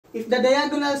If the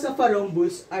diagonals of a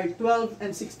rhombus are 12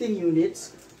 and 16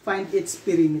 units, find its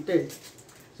perimeter.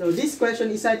 So this question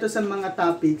isa ito sa mga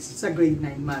topics sa grade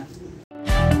 9 math.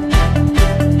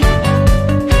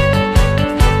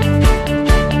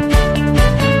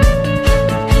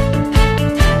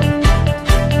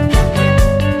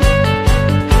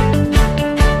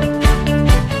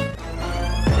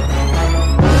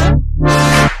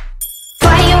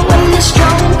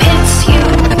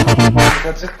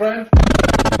 That's it, Brian?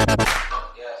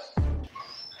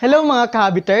 Hello mga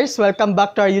Hobbiters! Welcome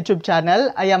back to our YouTube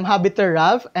channel. I am Hobbiter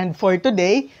Rav, and for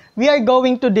today, we are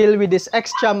going to deal with this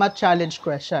extra math challenge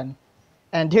question.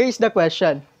 And here is the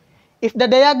question. If the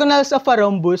diagonals of a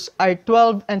rhombus are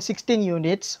 12 and 16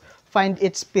 units, find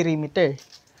its perimeter.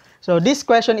 So this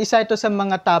question isa ito sa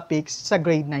mga topics sa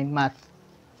grade 9 math.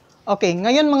 Okay,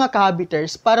 ngayon mga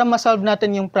Hobbiters, para ma-solve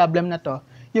natin yung problem na to,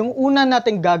 yung una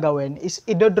nating gagawin is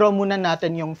i-draw muna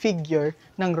natin yung figure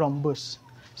ng rhombus.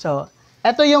 So,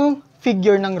 ito yung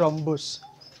figure ng rhombus.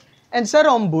 And sa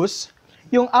rhombus,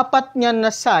 yung apat niya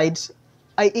na sides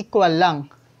ay equal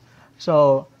lang.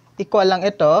 So, equal lang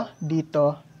ito,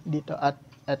 dito, dito, at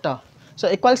ito. So,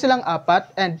 equal silang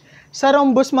apat. And sa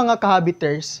rhombus mga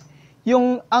Hobbiters,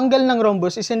 yung angle ng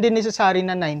rhombus is hindi necessary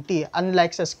na 90,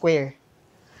 unlike sa square.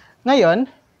 Ngayon,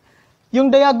 yung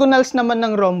diagonals naman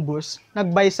ng rhombus,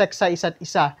 nag-bisect sa isa't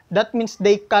isa. That means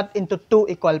they cut into two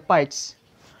equal parts.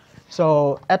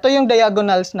 So, ito yung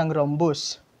diagonals ng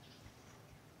rhombus.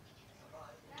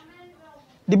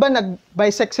 Di ba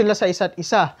nag-bisect sila sa isa't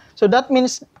isa? So, that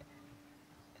means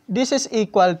this is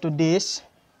equal to this,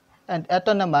 and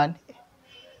ito naman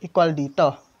equal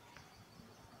dito.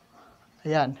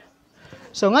 Ayan.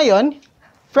 So, ngayon,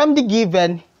 from the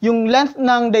given, yung length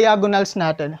ng diagonals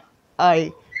natin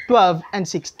ay 12 and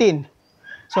 16.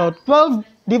 So, 12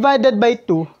 divided by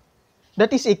 2,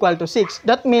 that is equal to 6.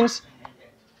 That means,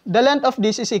 the length of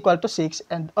this is equal to 6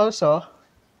 and also,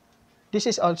 this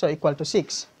is also equal to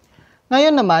 6.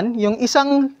 Ngayon naman, yung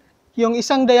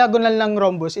isang diagonal ng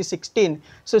rhombus is 16.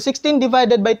 So, 16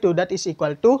 divided by 2, that is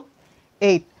equal to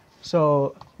 8.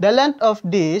 So, the length of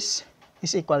this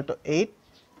is equal to 8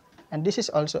 and this is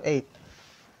also 8.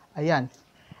 Ayan.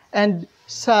 And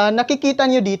sa nakikita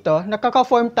nyo dito,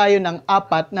 nakaka-form tayo ng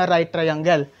apat na right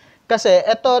triangle. Kasi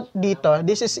ito dito,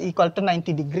 this is equal to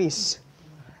 90 degrees.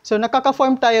 So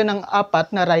nakaka-form tayo ng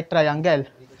apat na right triangle.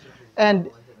 And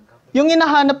yung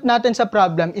hinahanap natin sa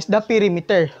problem is the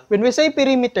perimeter. When we say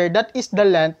perimeter, that is the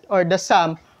length or the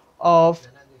sum of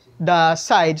the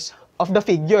sides of the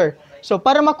figure. So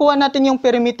para makuha natin yung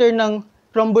perimeter ng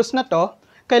rhombus na to,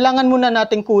 kailangan muna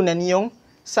natin kunin yung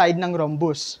side ng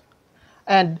rhombus.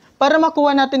 And para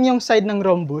makuha natin yung side ng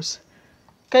rhombus,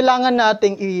 kailangan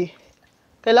nating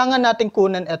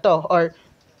kunin ito. Or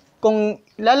kung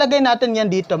lalagay natin yan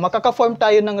dito, makaka-form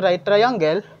tayo ng right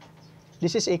triangle.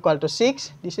 This is equal to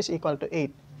 6, this is equal to 8.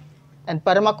 And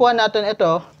para makuha natin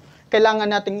ito,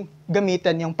 kailangan nating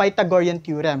gamitin yung Pythagorean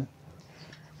theorem.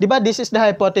 Diba, this is the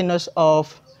hypotenuse of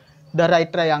the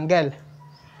right triangle.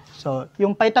 So,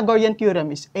 yung Pythagorean theorem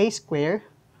is a square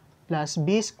plus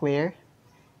b square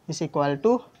is equal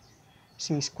to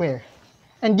c square.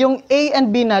 And yung A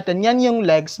and B natin, yan yung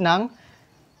legs ng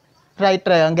right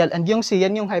triangle. And yung C,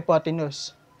 yan yung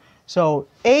hypotenuse. So,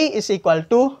 A is equal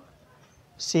to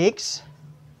 6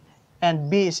 and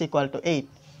B is equal to 8.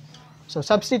 So,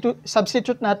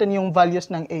 substitute natin yung values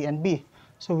ng A and B.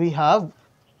 So, we have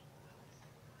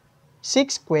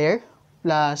 6 square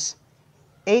plus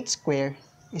 8 square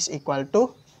is equal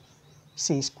to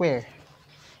C square.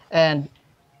 And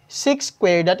 6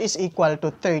 square, that is equal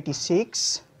to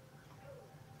 36.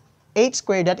 8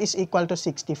 square, that is equal to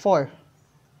 64.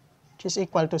 Which is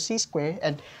equal to C square.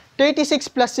 And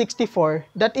 36 plus 64,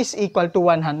 that is equal to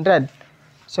 100.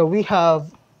 So we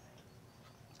have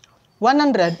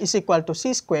 100 is equal to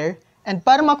C square. And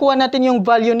para makuha natin yung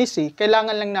value ni C,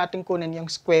 kailangan lang natin kunin yung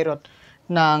square root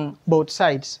ng both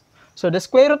sides. So the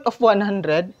square root of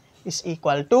 100 is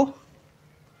equal to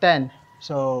 10.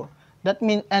 So that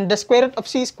means, and the square root of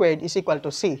C squared is equal to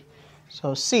C.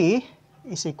 So C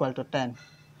is equal to 10.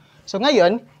 So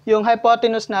ngayon, yung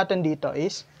hypotenuse natin dito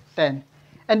is 10.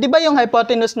 And di ba yung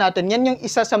hypotenuse natin, yan yung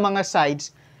isa sa mga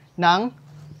sides ng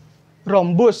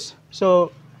rhombus.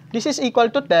 So this is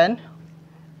equal to 10.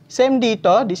 Same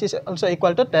dito, this is also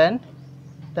equal to 10,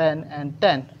 10, and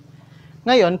 10.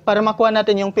 Ngayon, para makuha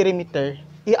natin yung perimeter,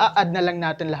 i-add na lang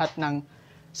natin lahat ng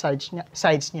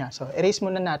sides niya. So erase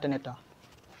muna natin ito.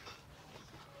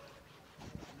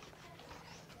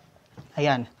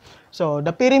 Ayan. So,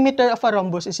 the perimeter of a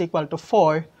rhombus is equal to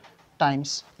 4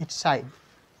 times its side.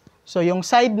 So, yung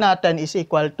side natin is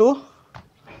equal to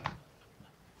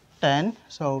 10.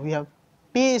 So we have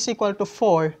P is equal to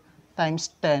 4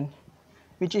 times 10,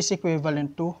 which is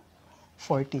equivalent to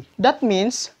 40. That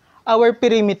means our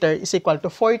perimeter is equal to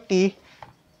 40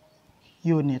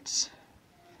 units.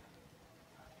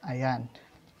 Ayan.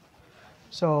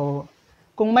 So,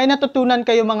 kung may natutunan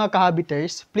kayo mga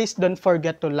ka-Hobbiters, please don't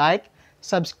forget to like,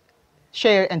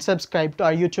 share, and subscribe to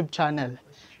our YouTube channel.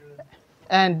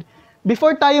 And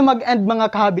before tayo mag-end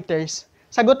mga ka-Hobbiters,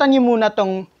 sagutan niyo muna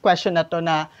tong question na to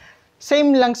na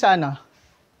same lang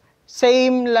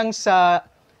sa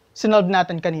sinolve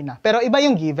natin kanina. Pero iba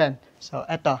yung given. So,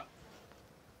 eto.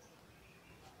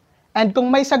 And kung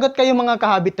may sagot kayo mga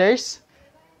ka-Hobbiters,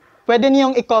 pwede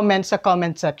niyong i-comment sa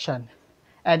comment section.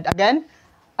 And again,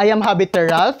 I am Hobbiter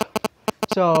Ralph.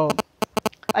 So,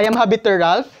 I am Hobbiter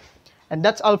Ralph. And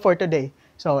that's all for today.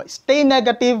 So, stay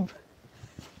negative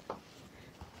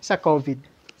sa COVID.